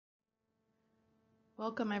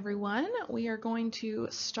Welcome everyone. We are going to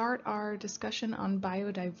start our discussion on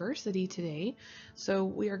biodiversity today. So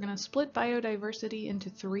we are going to split biodiversity into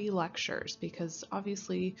 3 lectures because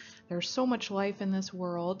obviously there's so much life in this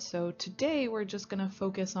world. So today we're just going to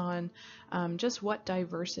focus on just what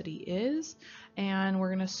diversity is, and we're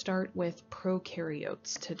going to start with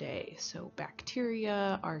prokaryotes today. So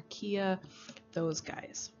bacteria, archaea, those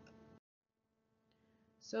guys.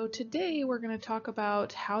 So today we're going to talk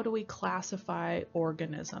about how do we classify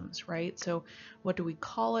organisms, right? So what do we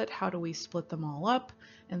call it? How do we split them all up?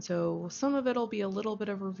 And so some of it will be a little bit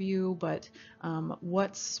of review, but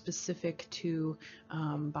what's specific to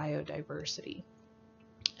biodiversity.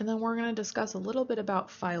 And then we're going to discuss a little bit about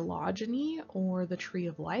phylogeny, or the tree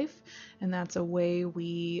of life, and that's a way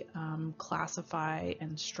we classify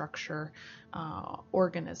and structure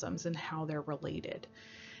organisms and how they're related.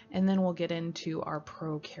 And then we'll get into our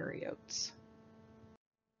prokaryotes.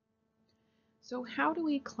 So how do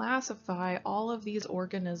we classify all of these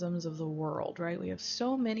organisms of the world, right? We have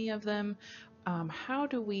so many of them. How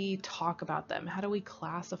do we talk about them? How do we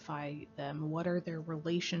classify them? What are their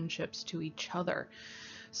relationships to each other?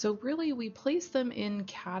 So really we place them in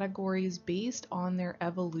categories based on their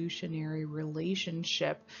evolutionary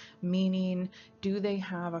relationship, meaning do they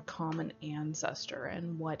have a common ancestor,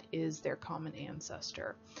 and what is their common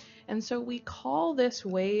ancestor? And so we call this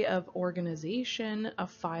way of organization a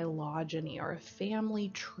phylogeny, or a family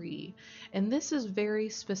tree. And this is very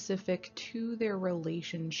specific to their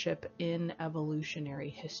relationship in evolutionary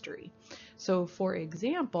history. So for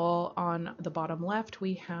example, on the bottom left,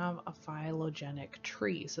 we have a phylogenetic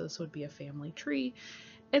tree. So this would be a family tree.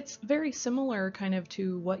 It's very similar kind of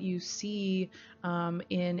to what you see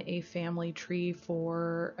in a family tree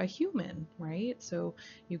for a human, right? So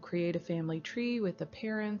you create a family tree with the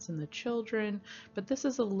parents and the children, but this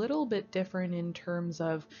is a little bit different in terms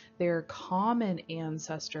of their common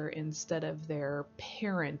ancestor instead of their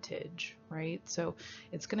parentage, right? So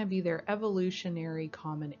it's going to be their evolutionary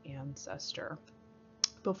common ancestor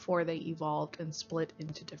before they evolved and split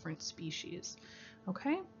into different species,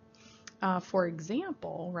 okay? For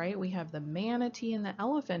example, right, we have the manatee and the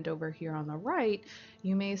elephant over here on the right.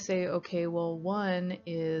 You may say, okay, well, one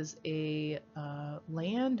is a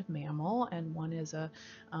land mammal and one is a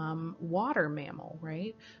water mammal,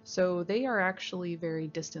 right? So they are actually very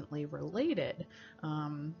distantly related.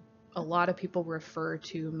 A lot of people refer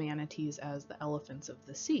to manatees as the elephants of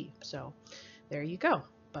the sea. So there you go.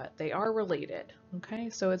 But they are related.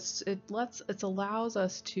 Okay, so it allows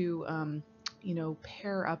us to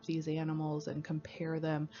pair up these animals and compare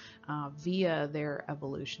them via their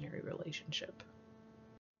evolutionary relationship.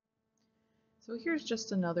 So here's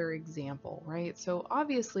just another example, right? So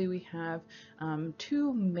obviously we have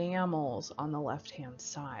 2 mammals on the left-hand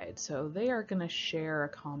side. So they are going to share a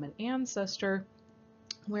common ancestor,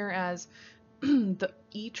 whereas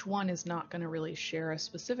each one is not going to really share a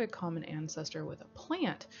specific common ancestor with a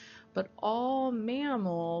plant, but all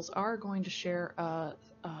mammals are going to share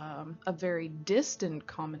a very distant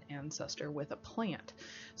common ancestor with a plant.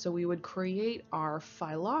 So we would create our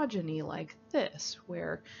phylogeny like this,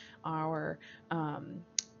 where our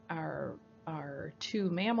 2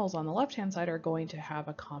 mammals on the left-hand side are going to have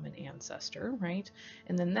a common ancestor, right?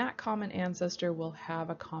 And then that common ancestor will have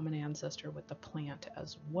a common ancestor with the plant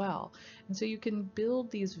as well. And so you can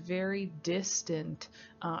build these very distant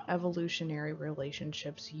evolutionary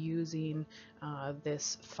relationships using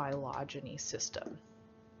this phylogeny system.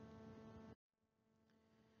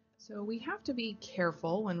 So we have to be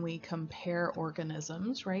careful when we compare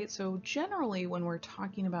organisms, right? So generally when we're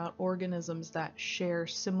talking about organisms that share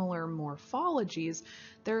similar morphologies,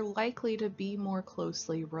 they're likely to be more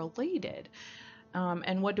closely related.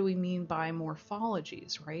 And what do we mean by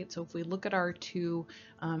morphologies, right? So if we look at our 2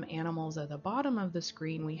 animals at the bottom of the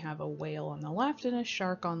screen, we have a whale on the left and a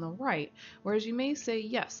shark on the right. Whereas you may say,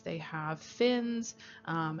 yes, they have fins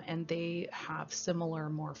and they have similar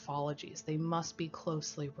morphologies. They must be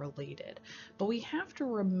closely related. But we have to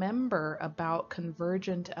remember about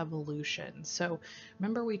convergent evolution. So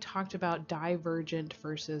remember we talked about divergent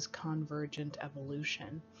versus convergent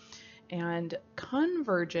evolution. And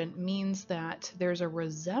convergent means that there's a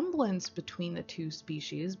resemblance between the 2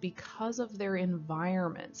 species because of their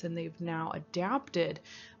environments, and they've now adapted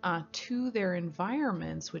to their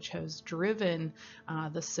environments, which has driven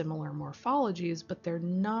the similar morphologies, but they're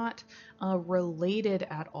not related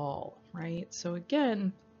at all, right? So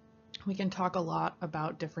again, we can talk a lot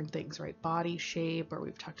about different things, right? Body shape, or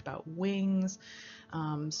we've talked about wings.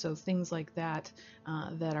 So things like that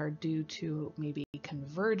that are due to maybe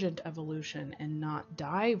convergent evolution and not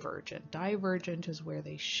divergent. Divergent is where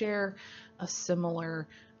they share a similar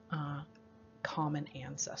common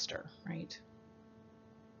ancestor, right?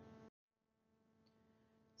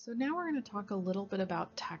 So now we're going to talk a little bit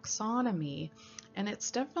about taxonomy, and it's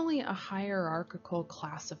definitely a hierarchical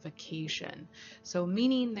classification. So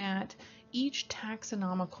meaning that each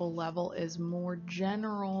taxonomical level is more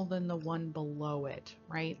general than the one below it,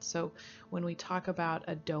 right? So when we talk about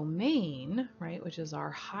a domain, right, which is our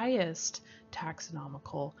highest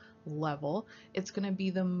taxonomical level, it's going to be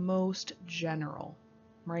the most general,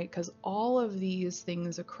 right? Because all of these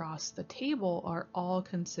things across the table are all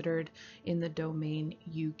considered in the domain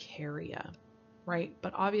Eukarya, right?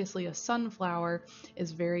 But obviously a sunflower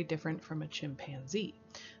is very different from a chimpanzee.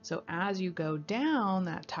 So as you go down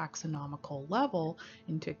that taxonomical level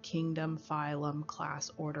into kingdom, phylum,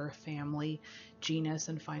 class, order, family, genus,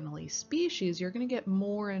 and finally species, you're going to get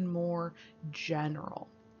more and more general.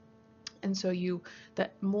 And so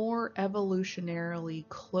that more evolutionarily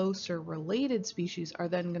closer related species are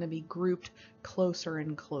then going to be grouped closer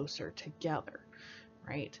and closer together,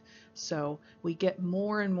 right? So we get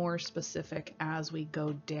more and more specific as we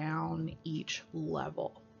go down each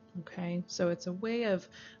level. Okay, so it's a way of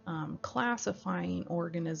classifying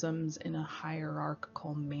organisms in a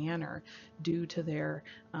hierarchical manner due to their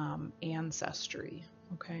ancestry.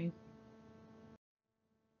 Okay.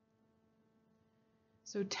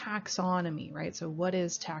 So taxonomy, right? So what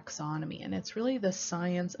is taxonomy? And it's really the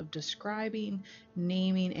science of describing,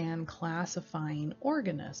 naming, and classifying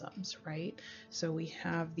organisms, right? So we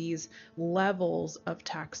have these levels of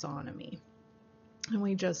taxonomy. And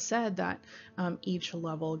we just said that each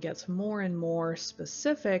level gets more and more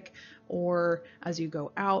specific, or as you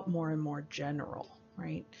go out, more and more general,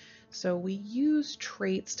 right? So we use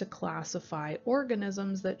traits to classify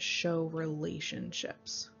organisms that show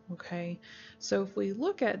relationships. Okay, so if we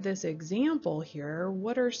look at this example here,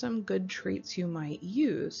 what are some good traits you might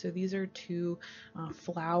use? So these are two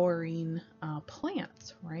flowering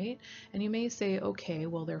plants, right? And you may say, okay,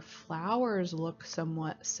 well, their flowers look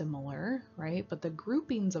somewhat similar, right? But the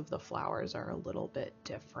groupings of the flowers are a little bit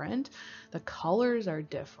different. The colors are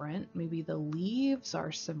different. Maybe the leaves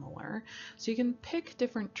are similar. So you can pick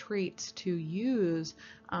different traits to use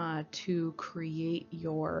to create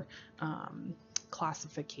your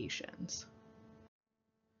classifications.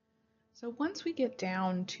 So once we get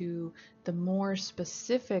down to the more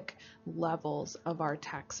specific levels of our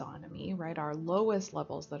taxonomy, right, our lowest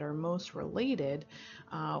levels that are most related,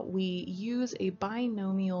 we use a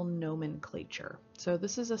binomial nomenclature. So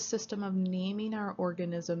this is a system of naming our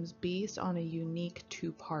organisms based on a unique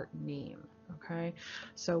two-part name. Okay,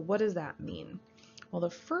 so what does that mean? Well, the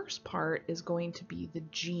first part is going to be the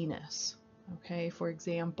genus. Okay, for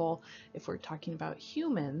example, if we're talking about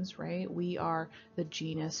humans, right, we are the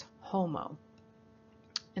genus Homo.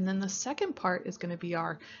 And then the second part is going to be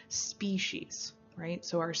our species, right?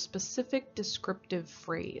 So our specific descriptive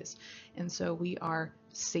phrase. And so we are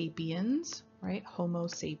sapiens, right? Homo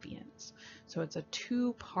sapiens. So it's a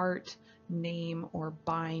two-part name or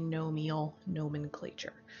binomial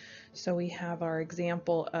nomenclature. So we have our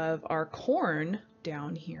example of our corn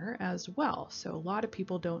down here as well. So a lot of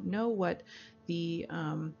people don't know what the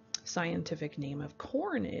scientific name of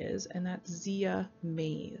corn is, and that's Zea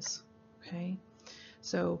maize. Okay,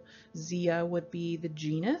 so Zea would be the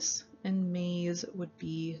genus, and maize would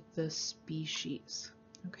be the species.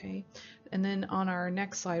 Okay, and then on our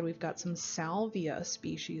next slide, we've got some salvia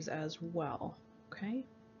species as well. Okay.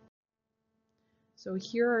 So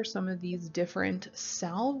here are some of these different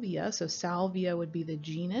salvia. So salvia would be the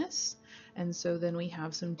genus, and so then we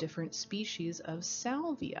have some different species of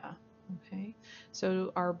salvia. Okay,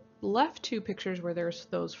 so our left two pictures where there's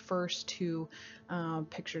those first two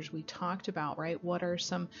pictures we talked about, right? What are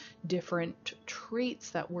some different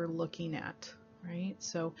traits that we're looking at, right?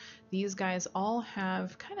 So these guys all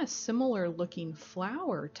have kind of similar looking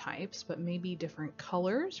flower types, but maybe different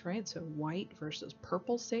colors, right? So white versus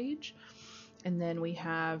purple sage. And then we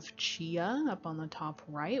have chia up on the top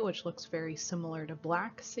right, which looks very similar to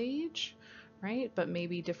black sage, right? But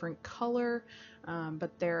maybe different color,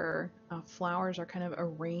 but their flowers are kind of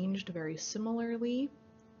arranged very similarly.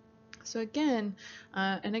 So again,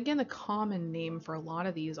 the common name for a lot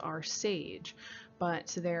of these are sage,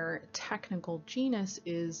 but their technical genus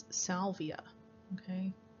is salvia,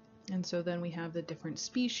 okay? And so then we have the different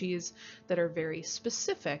species that are very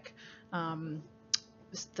specific,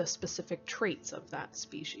 the specific traits of that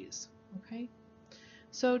species. Okay,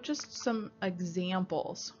 so just some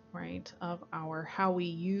examples, right, of how we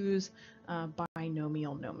use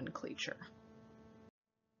binomial nomenclature.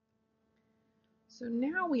 So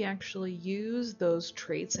now we actually use those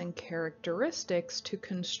traits and characteristics to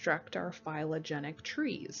construct our phylogenetic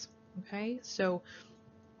trees. Okay, so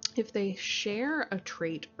If they share a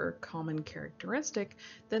trait or common characteristic,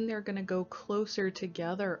 then they're going to go closer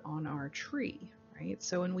together on our tree, right?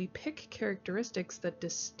 So when we pick characteristics that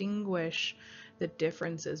distinguish the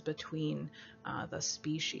differences between the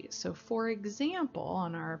species. So for example,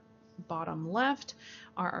 on our bottom left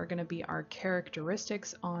are going to be our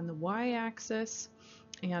characteristics on the y-axis,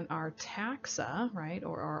 and our taxa, right,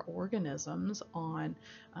 or our organisms on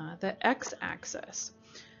the x-axis.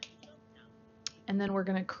 And then we're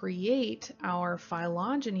going to create our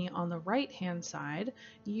phylogeny on the right-hand side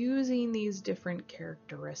using these different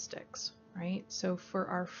characteristics, right? So for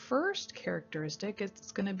our first characteristic,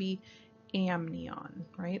 it's going to be amnion,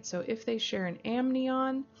 right? So if they share an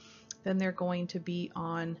amnion, then they're going to be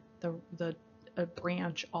on a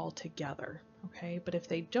branch altogether, okay? But if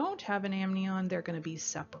they don't have an amnion, they're going to be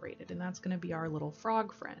separated, and that's going to be our little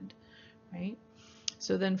frog friend, right?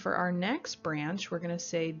 So then for our next branch, we're going to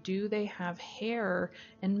say, do they have hair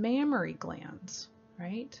and mammary glands,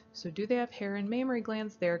 right? So do they have hair and mammary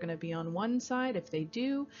glands? They're going to be on one side if they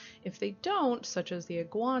do. If they don't, such as the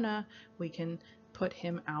iguana, we can put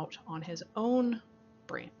him out on his own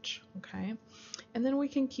branch, okay? And then we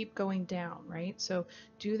can keep going down, right? So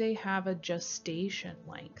do they have a gestation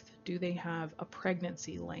length? Do they have a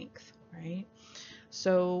pregnancy length, right?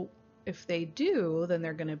 So if they do, then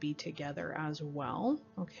they're going to be together as well,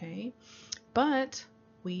 okay? But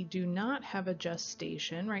we do not have a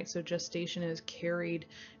gestation, right? So gestation is carried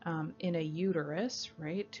in a uterus,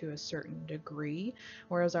 right, to a certain degree,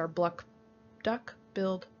 whereas our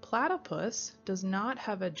duck-billed platypus does not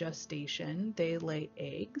have a gestation. They lay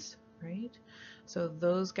eggs, right? So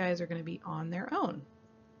those guys are going to be on their own.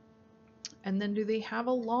 And then do they have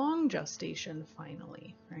a long gestation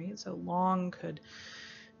finally, right? So long could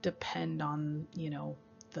depend on,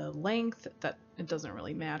 the length, that it doesn't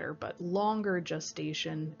really matter, but longer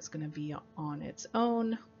gestation is going to be on its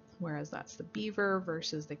own, whereas that's the beaver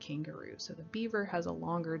versus the kangaroo. So the beaver has a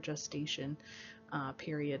longer gestation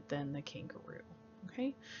period than the kangaroo.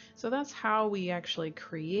 Okay, so that's how we actually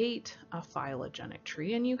create a phylogenetic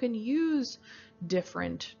tree, and you can use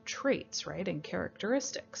different traits, right, and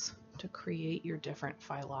characteristics to create your different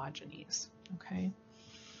phylogenies. Okay,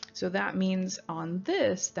 so that means on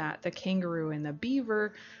this that the kangaroo and the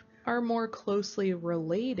beaver are more closely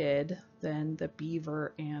related than the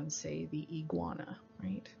beaver and, say, the iguana,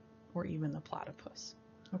 right, or even the platypus.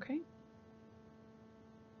 Okay.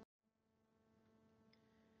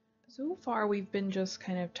 So far, we've been just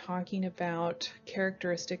kind of talking about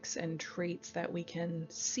characteristics and traits that we can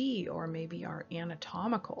see or maybe are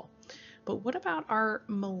anatomical. But what about our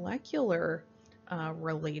molecular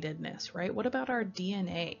relatedness, right? What about our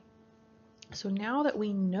DNA? So now that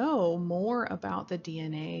we know more about the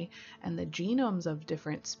DNA and the genomes of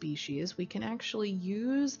different species, we can actually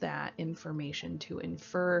use that information to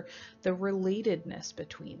infer the relatedness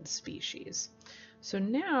between species. So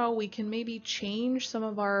now we can maybe change some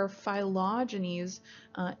of our phylogenies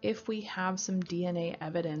if we have some DNA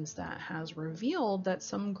evidence that has revealed that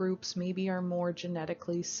some groups maybe are more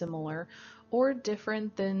genetically similar or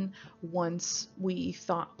different than once we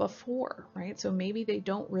thought before, right? So maybe they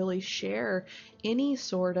don't really share any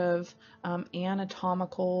sort of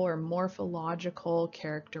anatomical or morphological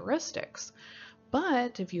characteristics.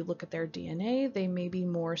 But if you look at their DNA, they may be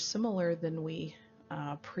more similar than we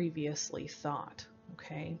previously thought,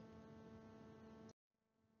 okay?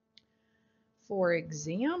 For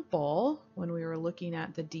example, when we were looking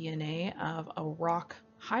at the DNA of a rock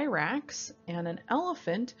hyrax and an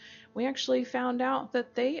elephant, we actually found out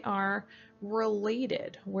that they are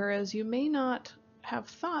related, whereas you may not have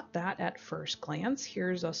thought that at first glance.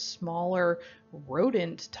 Here's a smaller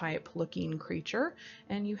rodent type looking creature,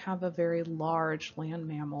 and you have a very large land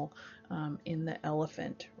mammal in the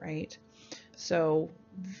elephant, right? So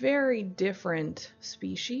very different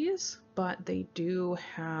species, but they do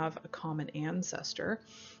have a common ancestor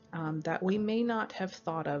that we may not have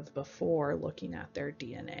thought of before looking at their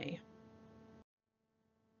DNA.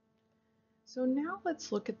 So now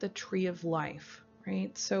let's look at the tree of life,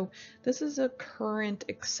 right? So this is a current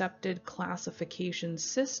accepted classification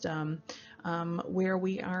system where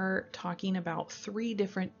we are talking about 3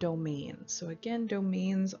 different domains. So again,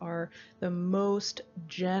 domains are the most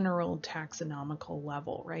general taxonomical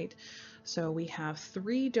level, right? So we have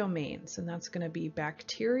 3 domains, and that's going to be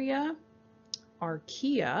bacteria,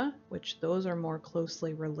 archaea, which those are more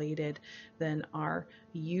closely related than our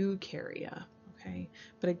eukarya. Okay,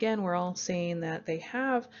 but again, we're all saying that they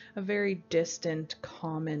have a very distant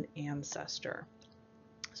common ancestor.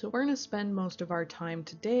 So we're going to spend most of our time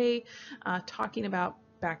today talking about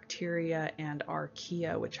bacteria and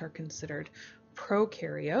archaea, which are considered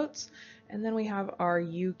prokaryotes. And then we have our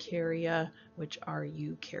eukarya, which are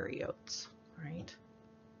eukaryotes, right?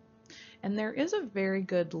 And there is a very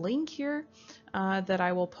good link here that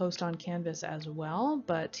I will post on Canvas as well,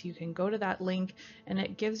 but you can go to that link and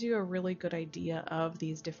it gives you a really good idea of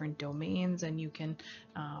these different domains, and you can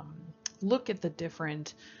look at the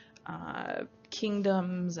different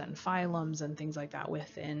kingdoms and phylums and things like that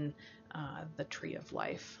within the Tree of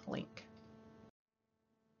Life link.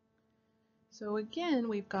 So again,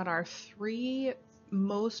 we've got our three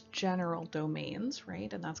most general domains,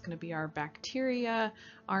 right? And that's going to be our bacteria,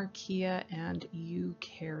 archaea, and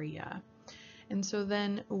eukarya. And so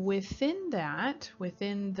then within that,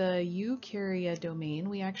 within the eukarya domain,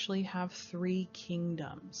 we actually have three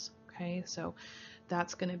kingdoms, okay? So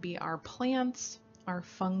that's going to be our plants, our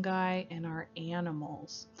fungi, and our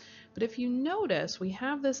animals. But if you notice, we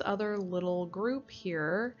have this other little group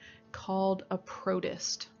here called a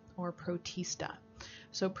protist or protista.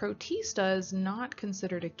 So protista is not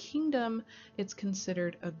considered a kingdom, it's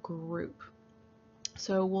considered a group.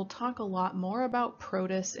 So we'll talk a lot more about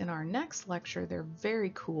protists in our next lecture. They're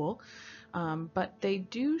very cool, but they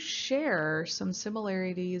do share some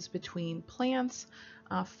similarities between plants,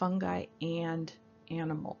 fungi, and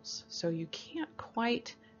animals. So you can't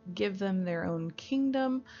quite give them their own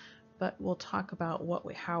kingdom, but we'll talk about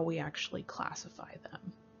how we actually classify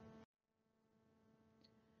them.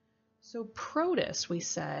 So protists, we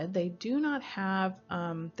said, they do not have,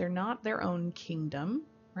 they're not their own kingdom,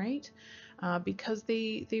 right? Because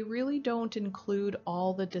they really don't include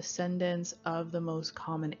all the descendants of the most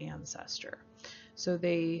common ancestor. So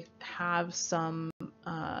they have some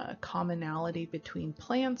commonality between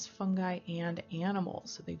plants, fungi, and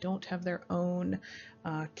animals. So they don't have their own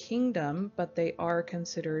kingdom, but they are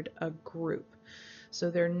considered a group. So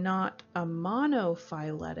they're not a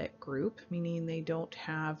monophyletic group, meaning they don't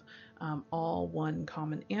have all one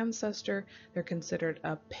common ancestor. They're considered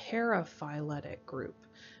a paraphyletic group,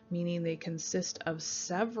 meaning they consist of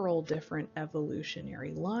several different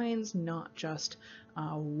evolutionary lines, not just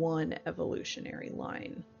one evolutionary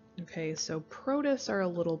line. Okay, so protists are a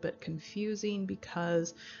little bit confusing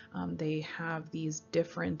because they have these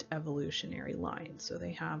different evolutionary lines. So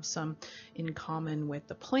they have some in common with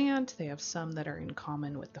the plant, they have some that are in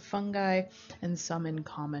common with the fungi, and some in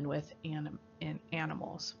common with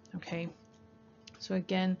animals. Okay, so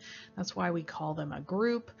again, that's why we call them a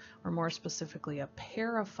group, or more specifically a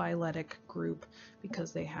paraphyletic group,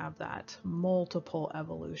 because they have that multiple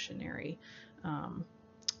evolutionary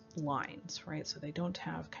lines, right? So they don't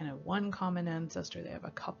have kind of one common ancestor, they have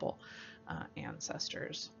a couple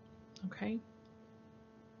ancestors, okay?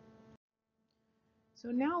 So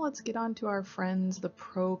now let's get on to our friends, the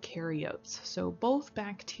prokaryotes. So both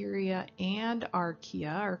bacteria and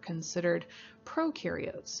archaea are considered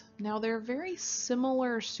prokaryotes. Now they're very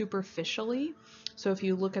similar superficially. So if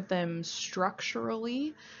you look at them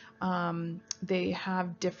structurally, they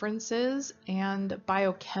have differences, and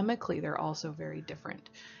biochemically they're also very different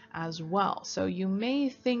as well. So you may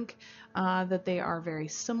think that they are very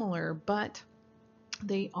similar, but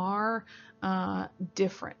they are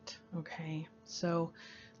different, okay? So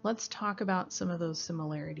let's talk about some of those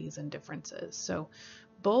similarities and differences. So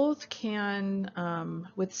both can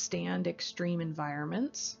withstand extreme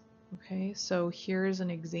environments. Okay, so here's an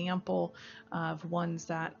example of ones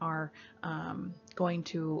that are going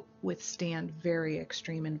to withstand very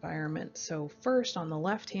extreme environments. So first, on the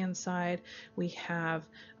left-hand side, we have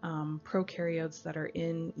prokaryotes that are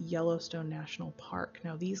in Yellowstone National Park.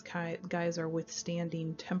 Now these guys are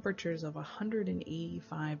withstanding temperatures of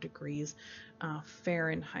 185 degrees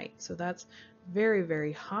Fahrenheit. So that's very,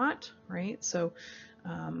 very hot, right? So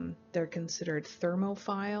they're considered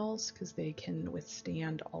thermophiles because they can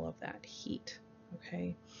withstand all of that heat,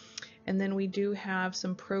 okay? And then we do have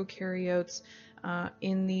some prokaryotes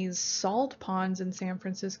in these salt ponds in San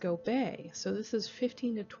Francisco Bay. So this is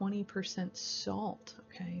 15 to 20% salt,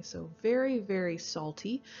 okay? So very, very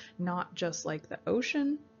salty, not just like the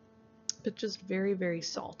ocean, but just very, very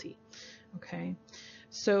salty, okay?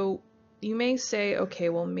 So you may say, okay,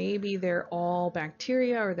 well, maybe they're all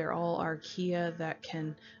bacteria or they're all archaea that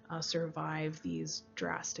can survive these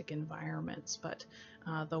drastic environments, but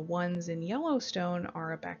the ones in Yellowstone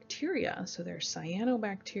are a bacteria, so they're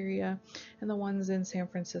cyanobacteria, and the ones in San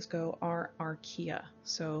Francisco are archaea.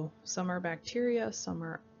 So some are bacteria, some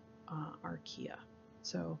are archaea.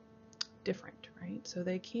 So different, right? So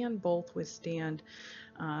they can both withstand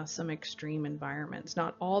some extreme environments.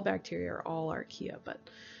 Not all bacteria are all archaea, but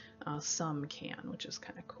some can, which is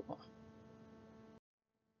kind of cool.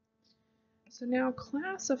 So now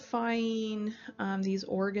classifying these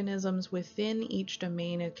organisms within each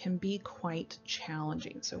domain, it can be quite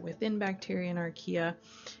challenging. So within bacteria and archaea,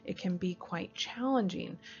 it can be quite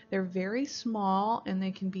challenging. They're very small and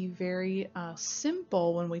they can be very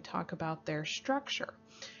simple when we talk about their structure.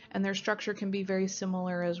 And their structure can be very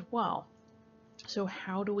similar as well. So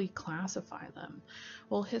how do we classify them?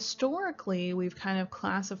 Well, historically, we've kind of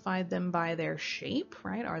classified them by their shape,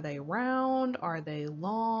 right? Are they round? Are they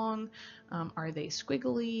long? Are they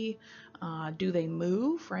squiggly? Do they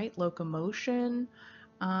move, right? Locomotion.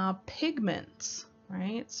 Pigments,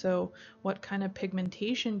 right? So what kind of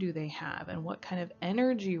pigmentation do they have and what kind of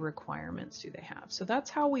energy requirements do they have? So that's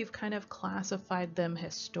how we've kind of classified them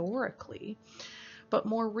historically. But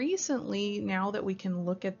more recently, now that we can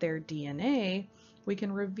look at their DNA, we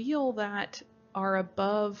can reveal that our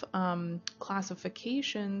above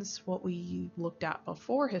classifications, what we looked at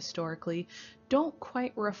before historically, don't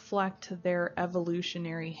quite reflect their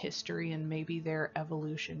evolutionary history and maybe their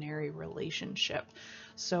evolutionary relationship.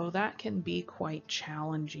 So that can be quite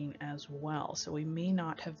challenging as well. So we may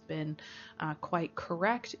not have been quite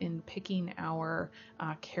correct in picking our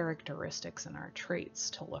characteristics and our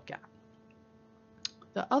traits to look at.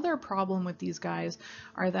 The other problem with these guys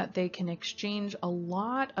are that they can exchange a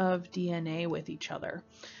lot of DNA with each other,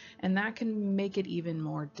 and that can make it even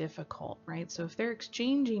more difficult, right? So if they're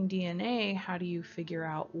exchanging DNA, how do you figure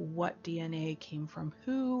out what DNA came from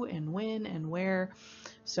who and when and where?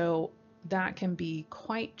 So that can be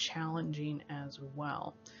quite challenging as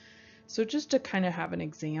well. So just to kind of have an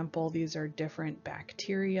example, these are different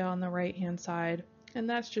bacteria on the right-hand side, and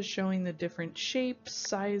that's just showing the different shapes,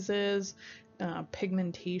 sizes,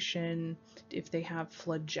 pigmentation, if they have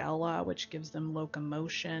flagella, which gives them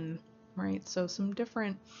locomotion, right? So some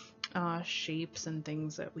different shapes and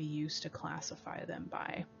things that we use to classify them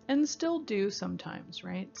by, and still do sometimes,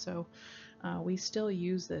 right? So we still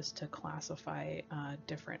use this to classify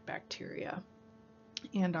different bacteria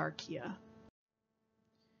and archaea.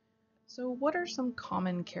 So what are some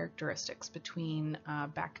common characteristics between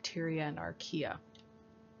bacteria and archaea?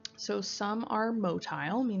 So some are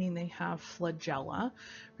motile, meaning they have flagella,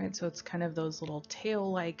 right? So it's kind of those little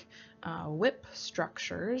tail-like whip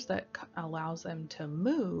structures that allows them to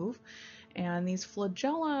move. And these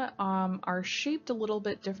flagella are shaped a little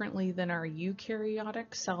bit differently than our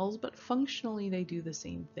eukaryotic cells, but functionally they do the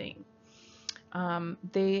same thing.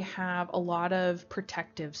 They have a lot of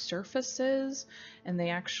protective surfaces, and they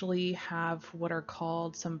actually have what are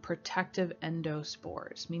called some protective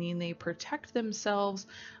endospores, meaning they protect themselves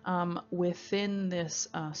within this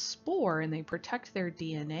spore, and they protect their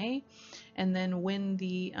DNA. And then when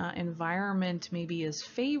the environment maybe is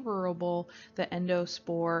favorable, the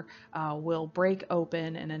endospore will break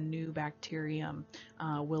open and a new bacterium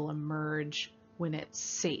will emerge when it's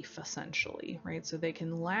safe, essentially, right? So they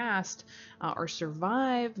can last or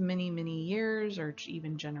survive many, many years or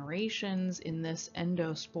even generations in this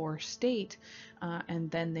endospore state, and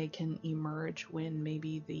then they can emerge when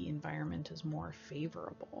maybe the environment is more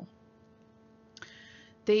favorable.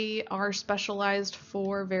 They are specialized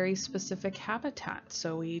for very specific habitats.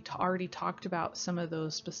 So we already talked about some of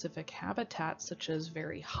those specific habitats, such as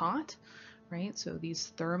very hot, right? So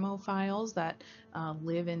these thermophiles that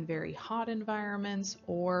live in very hot environments,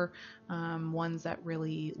 or ones that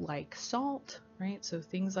really like salt, right? So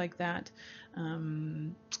things like that,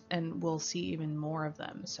 and we'll see even more of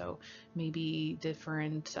them. So maybe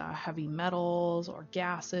different heavy metals or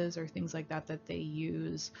gases or things like that that they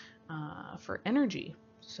use for energy.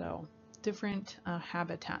 So different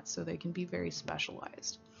habitats, so they can be very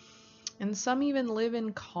specialized. And some even live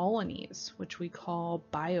in colonies, which we call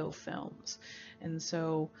biofilms. And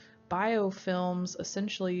so biofilms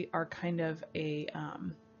essentially are kind of like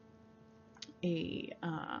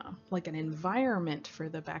an environment for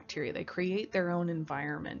the bacteria. They create their own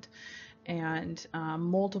environment, and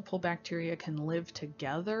multiple bacteria can live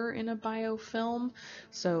together in a biofilm.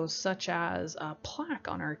 So such as a plaque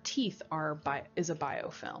on our teeth is a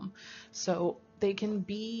biofilm. So they can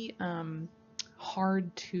be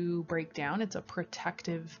hard to break down. It's a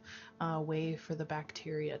protective way for the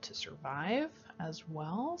bacteria to survive as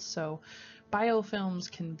well. So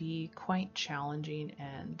biofilms can be quite challenging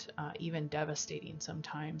and even devastating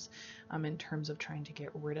sometimes in terms of trying to get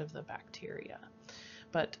rid of the bacteria.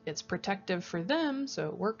 But it's protective for them, so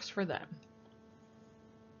it works for them.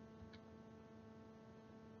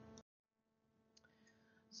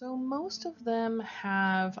 So most of them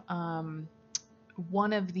have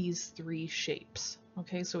one of these three shapes.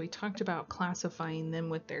 Okay, so we talked about classifying them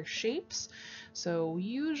with their shapes. So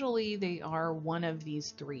usually they are one of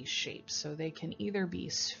these three shapes. So they can either be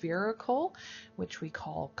spherical, which we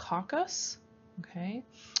call coccus, okay?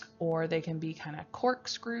 Or they can be kind of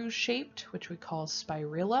corkscrew shaped, which we call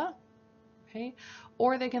spirilla, okay?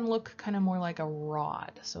 Or they can look kind of more like a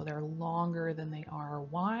rod, so they're longer than they are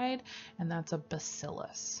wide, and that's a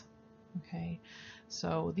bacillus, okay?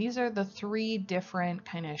 So these are the three different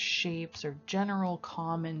kind of shapes or general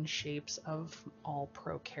common shapes of all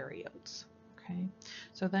prokaryotes. Okay,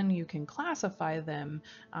 so then you can classify them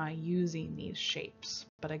using these shapes.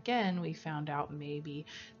 But again, we found out maybe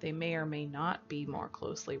they may or may not be more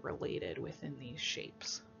closely related within these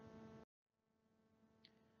shapes.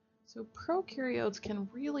 So prokaryotes can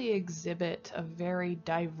really exhibit a very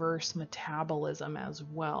diverse metabolism as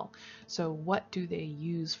well. So what do they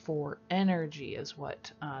use for energy is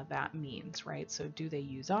what that means, right? So do they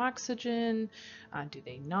use oxygen? Do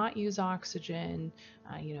they not use oxygen?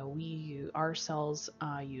 Our cells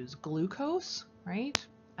use glucose, right?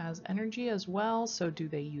 As energy as well. So do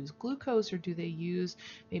they use glucose or do they use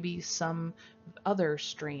maybe some other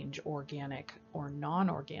strange organic or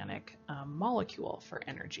non-organic molecule for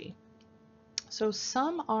energy? So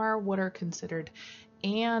some are what are considered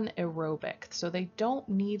anaerobic, so they don't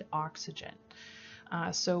need oxygen.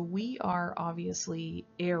 So we are obviously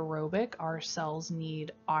aerobic. Our cells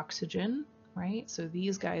need oxygen, right? So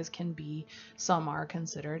these guys can be, some are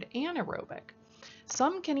considered anaerobic.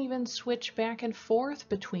 Some can even switch back and forth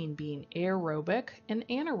between being aerobic and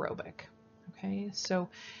anaerobic. Okay, so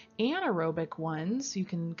anaerobic ones, you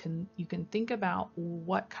can think about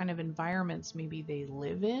what kind of environments maybe they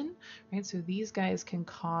live in, right? So these guys can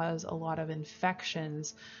cause a lot of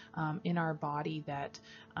infections in our body that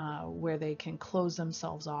where they can close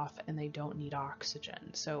themselves off and they don't need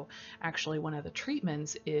oxygen. So actually one of the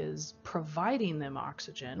treatments is providing them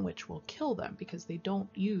oxygen, which will kill them because they don't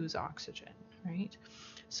use oxygen, right?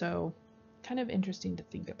 So kind of interesting to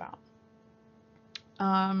think about.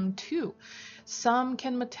 Two, some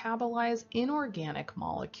can metabolize inorganic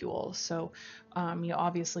molecules. So,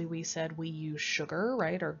 obviously we said we use sugar,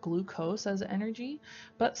 right, or glucose as energy,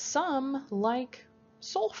 but some like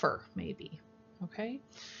sulfur maybe, okay?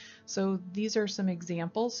 So these are some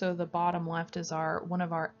examples. So the bottom left is one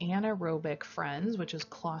of our anaerobic friends, which is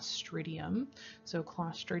Clostridium. So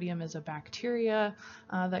Clostridium is a bacteria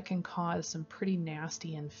that can cause some pretty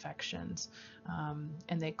nasty infections.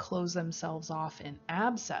 And they close themselves off in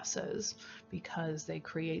abscesses because they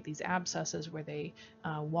create these abscesses where they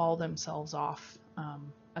wall themselves off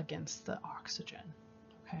against the oxygen.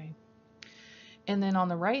 Okay. And then on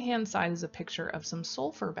the right-hand side is a picture of some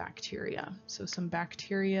sulfur bacteria. So some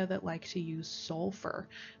bacteria that like to use sulfur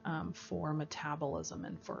for metabolism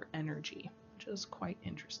and for energy, which is quite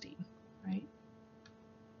interesting, right?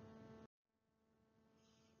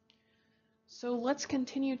 So let's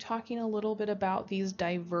continue talking a little bit about these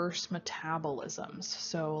diverse metabolisms.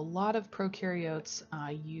 So a lot of prokaryotes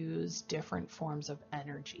use different forms of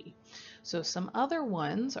energy. So some other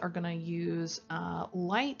ones are going to use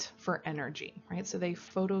light for energy, right? So they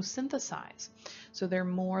photosynthesize. So they're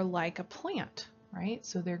more like a plant, right?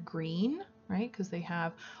 So they're green, right? Because they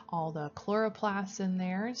have all the chloroplasts in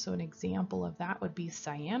there. So an example of that would be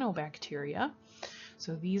cyanobacteria.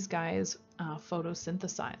 So these guys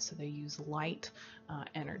photosynthesize, so they use light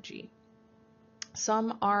energy.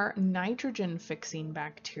 Some are nitrogen fixing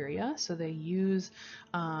bacteria, so they use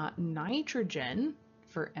nitrogen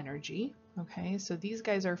for energy. Okay, so these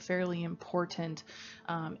guys are fairly important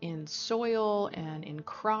in soil and in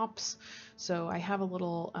crops. So I have a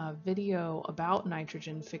little video about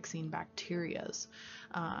nitrogen fixing bacterias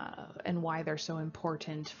and why they're so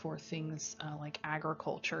important for things like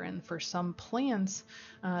agriculture. And for some plants,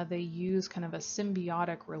 they use kind of a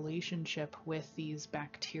symbiotic relationship with these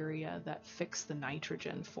bacteria that fix the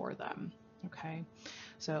nitrogen for them. Okay,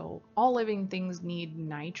 so all living things need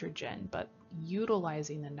nitrogen, but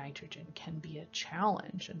utilizing the nitrogen can be a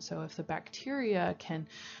challenge. And so if the bacteria can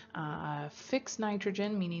fix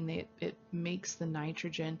nitrogen, meaning that it makes the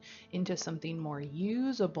nitrogen into something more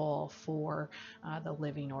usable for the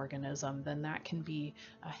living organism, then that can be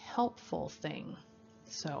a helpful thing.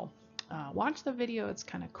 So watch the video, it's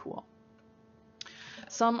kind of cool.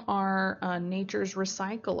 Some are nature's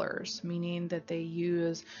recyclers, meaning that they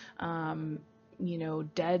use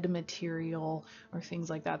dead material or things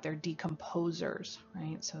like that. They're decomposers,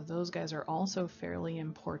 right? So those guys are also fairly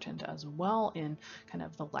important as well in kind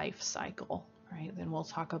of the life cycle, right? Then we'll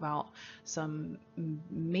talk about some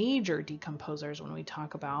major decomposers when we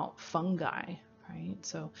talk about fungi, right?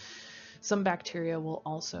 So some bacteria will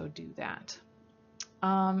also do that.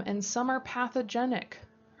 And some are pathogenic,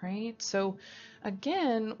 right? So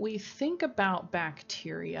again, we think about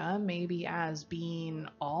bacteria maybe as being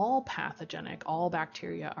all pathogenic. All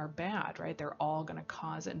bacteria are bad, right? They're all going to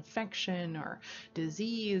cause infection or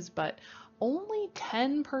disease, but only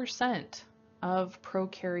 10% of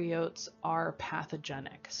prokaryotes are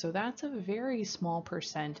pathogenic. So that's a very small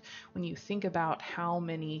percent when you think about how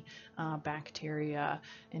many bacteria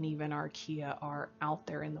and even archaea are out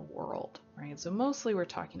there in the world, right? So mostly we're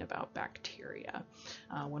talking about bacteria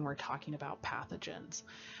when we're talking about pathogens.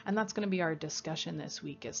 And that's going to be our discussion this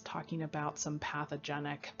week, is talking about some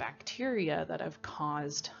pathogenic bacteria that have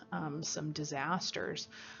caused some disasters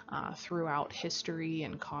throughout history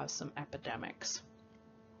and caused some epidemics.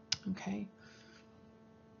 Okay.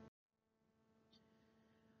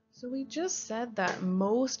 So we just said that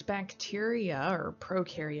most bacteria or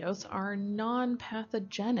prokaryotes are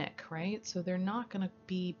non-pathogenic, right? So they're not going to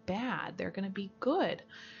be bad, they're going to be good.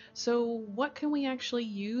 So what can we actually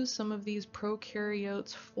use some of these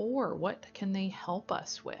prokaryotes for? What can they help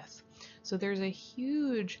us with? So there's a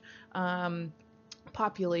huge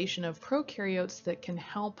population of prokaryotes that can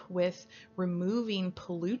help with removing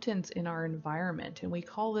pollutants in our environment, and we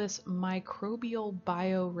call this microbial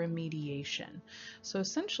bioremediation. So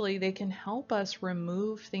essentially they can help us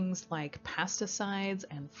remove things like pesticides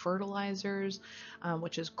and fertilizers,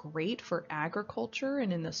 which is great for agriculture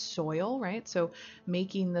and in the soil, right? So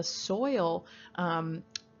making the soil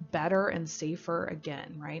better and safer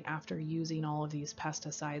again, right, after using all of these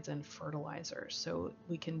pesticides and fertilizers. So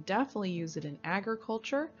we can definitely use it in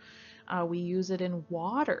agriculture. We use it in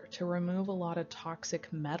water to remove a lot of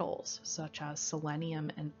toxic metals such as selenium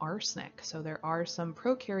and arsenic. So there are some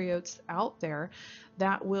prokaryotes out there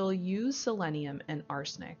that will use selenium and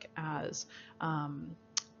arsenic as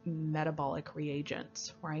metabolic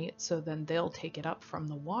reagents, right? So then they'll take it up from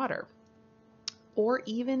the water. Or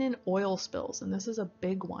even in oil spills, and this is a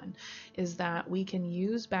big one, is that we can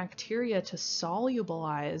use bacteria to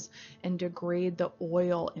solubilize and degrade the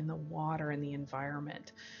oil in the water in the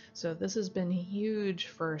environment. So this has been huge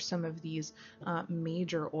for some of these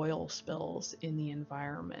major oil spills in the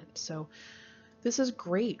environment. So this is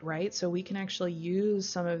great, right? So we can actually use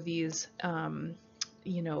some of these,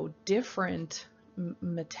 different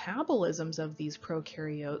metabolisms of these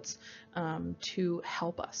prokaryotes to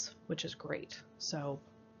help us, which is great. So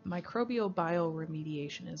microbial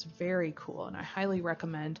bioremediation is very cool, and I highly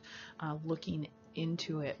recommend looking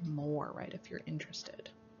into it more, right, if you're interested.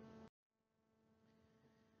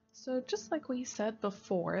 So just like we said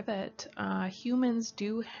before, that humans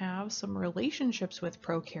do have some relationships with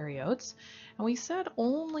prokaryotes, and we said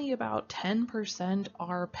only about 10%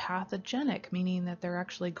 are pathogenic, meaning that they're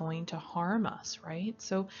actually going to harm us, right?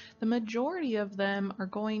 So the majority of them are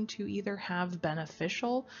going to either have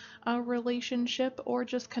beneficial relationship or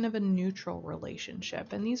just kind of a neutral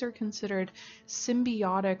relationship, and these are considered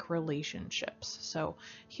symbiotic relationships. So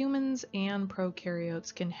humans and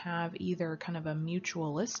prokaryotes can have either kind of a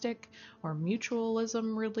mutualistic or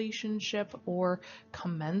mutualism relationship or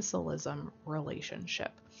commensalism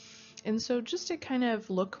relationship. And so just to kind of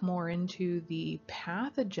look more into the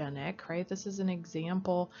pathogenic, right, this is an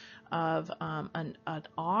example of an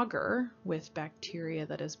agar with bacteria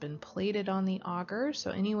that has been plated on the agar. So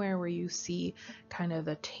anywhere where you see kind of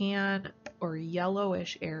the tan or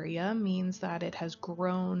yellowish area means that it has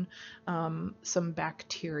grown some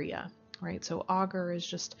bacteria. Right, so agar is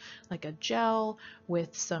just like a gel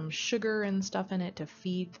with some sugar and stuff in it to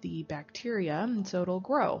feed the bacteria, and so it'll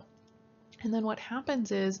grow. And then what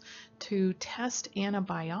happens is, to test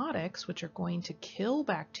antibiotics, which are going to kill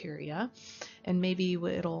bacteria, and maybe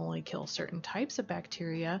it'll only kill certain types of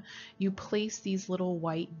bacteria, you place these little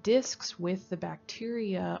white discs with the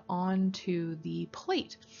bacteria onto the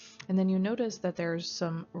plate. And then you notice that there's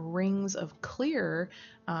some rings of clear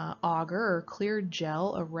agar or clear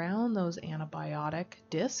gel around those antibiotic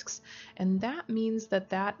discs, and that means that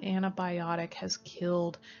that antibiotic has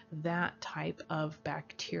killed that type of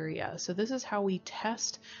bacteria. So this is how we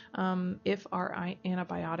test if our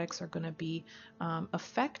antibiotics are going to be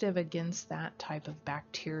effective against that type of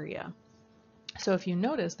bacteria. So if you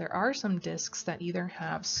notice, there are some discs that either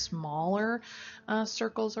have smaller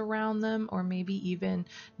circles around them, or maybe even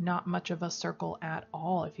not much of a circle at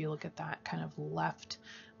all. If you look at that kind of left,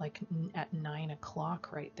 like at 9 o'clock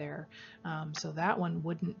right there. So that one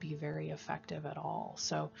wouldn't be very effective at all.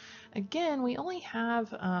 So again, we only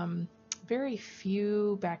have very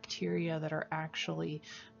few bacteria that are actually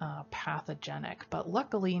pathogenic, but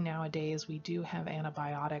luckily nowadays we do have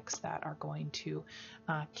antibiotics that are going to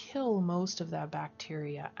kill most of that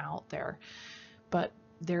bacteria out there. But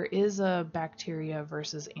there is a bacteria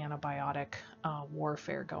versus antibiotic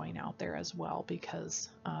warfare going out there as well, because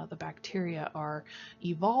the bacteria are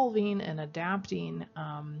evolving and adapting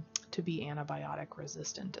to be antibiotic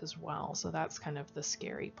resistant as well. So that's kind of the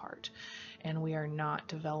scary part. And we are not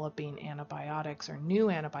developing antibiotics or new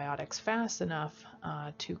antibiotics fast enough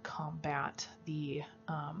to combat the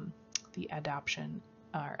adaptation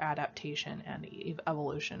and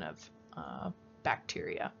evolution of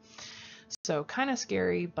bacteria. So kind of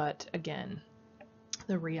scary, but again,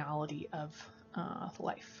 the reality of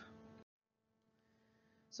life.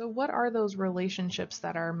 So what are those relationships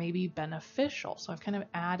that are maybe beneficial? So I've kind of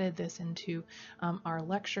added this into our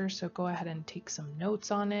lecture, so go ahead and take some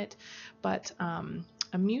notes on it. But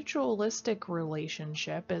a mutualistic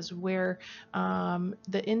relationship is where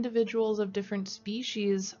the individuals of different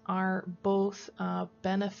species are both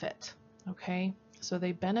benefit, okay? So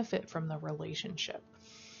they benefit from the relationship.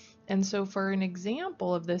 And so for an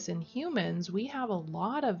example of this in humans, we have a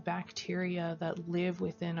lot of bacteria that live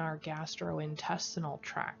within our gastrointestinal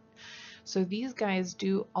tract. So these guys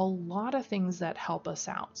do a lot of things that help us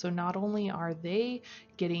out. So not only are they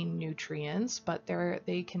getting nutrients, but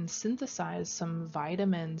they can synthesize some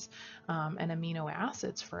vitamins and amino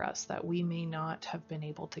acids for us that we may not have been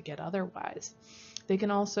able to get otherwise. They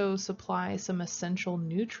can also supply some essential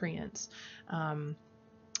nutrients,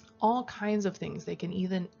 all kinds of things. They can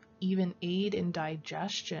even aid in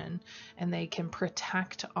digestion, and they can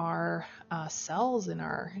protect our cells in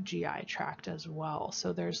our GI tract as well.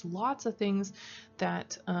 So there's lots of things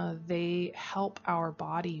that they help our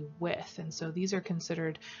body with, and so these are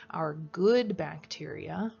considered our good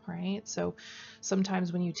bacteria, right? So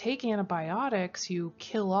sometimes when you take antibiotics, you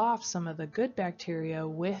kill off some of the good bacteria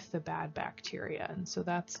with the bad bacteria, and so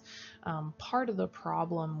that's part of the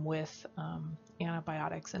problem with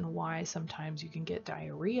antibiotics and why sometimes you can get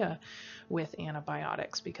diarrhea with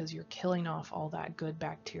antibiotics, because you're killing off all that good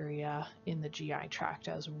bacteria in the GI tract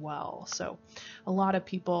as well. So a lot of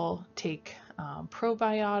people take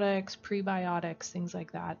probiotics, prebiotics, things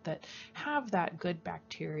like that that have that good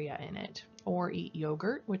bacteria in it, or eat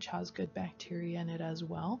yogurt, which has good bacteria in it as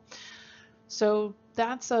well. So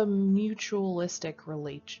that's a mutualistic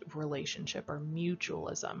relationship, or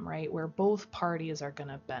mutualism, right? Where both parties are going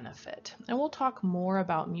to benefit. And we'll talk more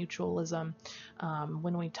about mutualism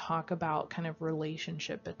when we talk about kind of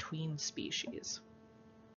relationship between species.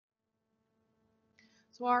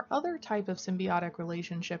 So our other type of symbiotic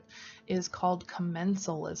relationship is called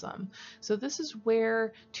commensalism. So this is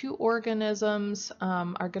where two organisms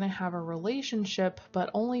are going to have a relationship,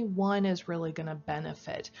 but only one is really going to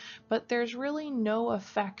benefit. But there's really no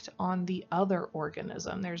effect on the other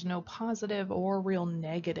organism. There's no positive or real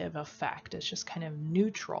negative effect. It's just kind of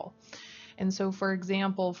neutral. And so, for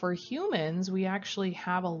example, for humans, we actually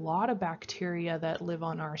have a lot of bacteria that live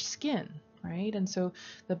on our skin, right? And so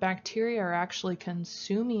the bacteria are actually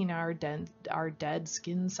consuming our dead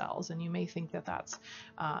skin cells, and you may think that that's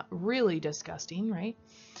really disgusting, right?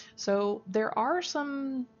 So there are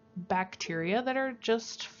some bacteria that are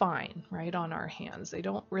just fine, right, on our hands. They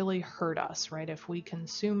don't really hurt us, right? If we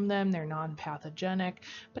consume them, they're non-pathogenic.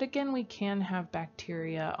 But again, we can have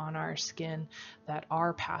bacteria on our skin that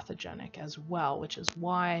are pathogenic as well, which is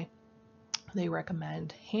why they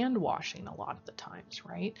recommend hand washing a lot of the times,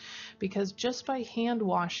 right? Because just by hand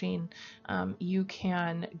washing, you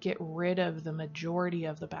can get rid of the majority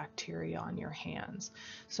of the bacteria on your hands.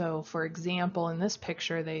 So for example, in this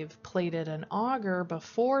picture, they've plated an agar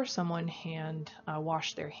before someone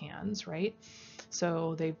washed their hands, right?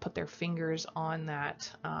 So they put their fingers on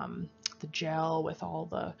that, the gel with all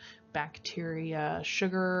the bacteria,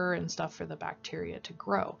 sugar and stuff for the bacteria to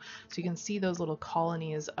grow. So you can see those little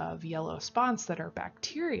colonies of yellow spots that are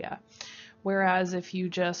bacteria. Whereas if you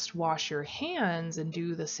just wash your hands and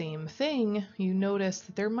do the same thing, you notice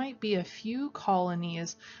that there might be a few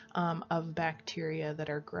colonies of bacteria that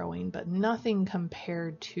are growing, but nothing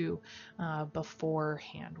compared to before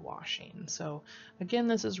hand washing. So again,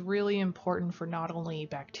 this is really important for not only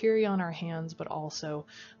bacteria on our hands, but also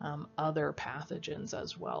other pathogens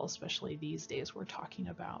as well, especially these days we're talking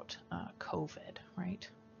about COVID, right?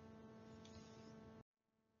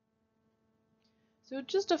 So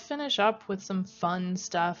just to finish up with some fun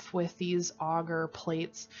stuff with these agar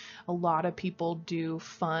plates, a lot of people do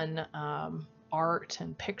fun art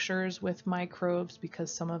and pictures with microbes because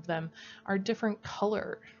some of them are different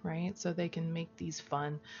color, right? So they can make these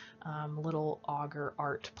fun little agar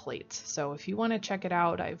art plates. So if you want to check it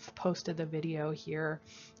out, I've posted a video here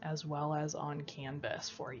as well as on Canvas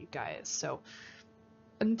for you guys. So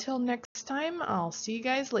until next time, I'll see you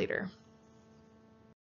guys later.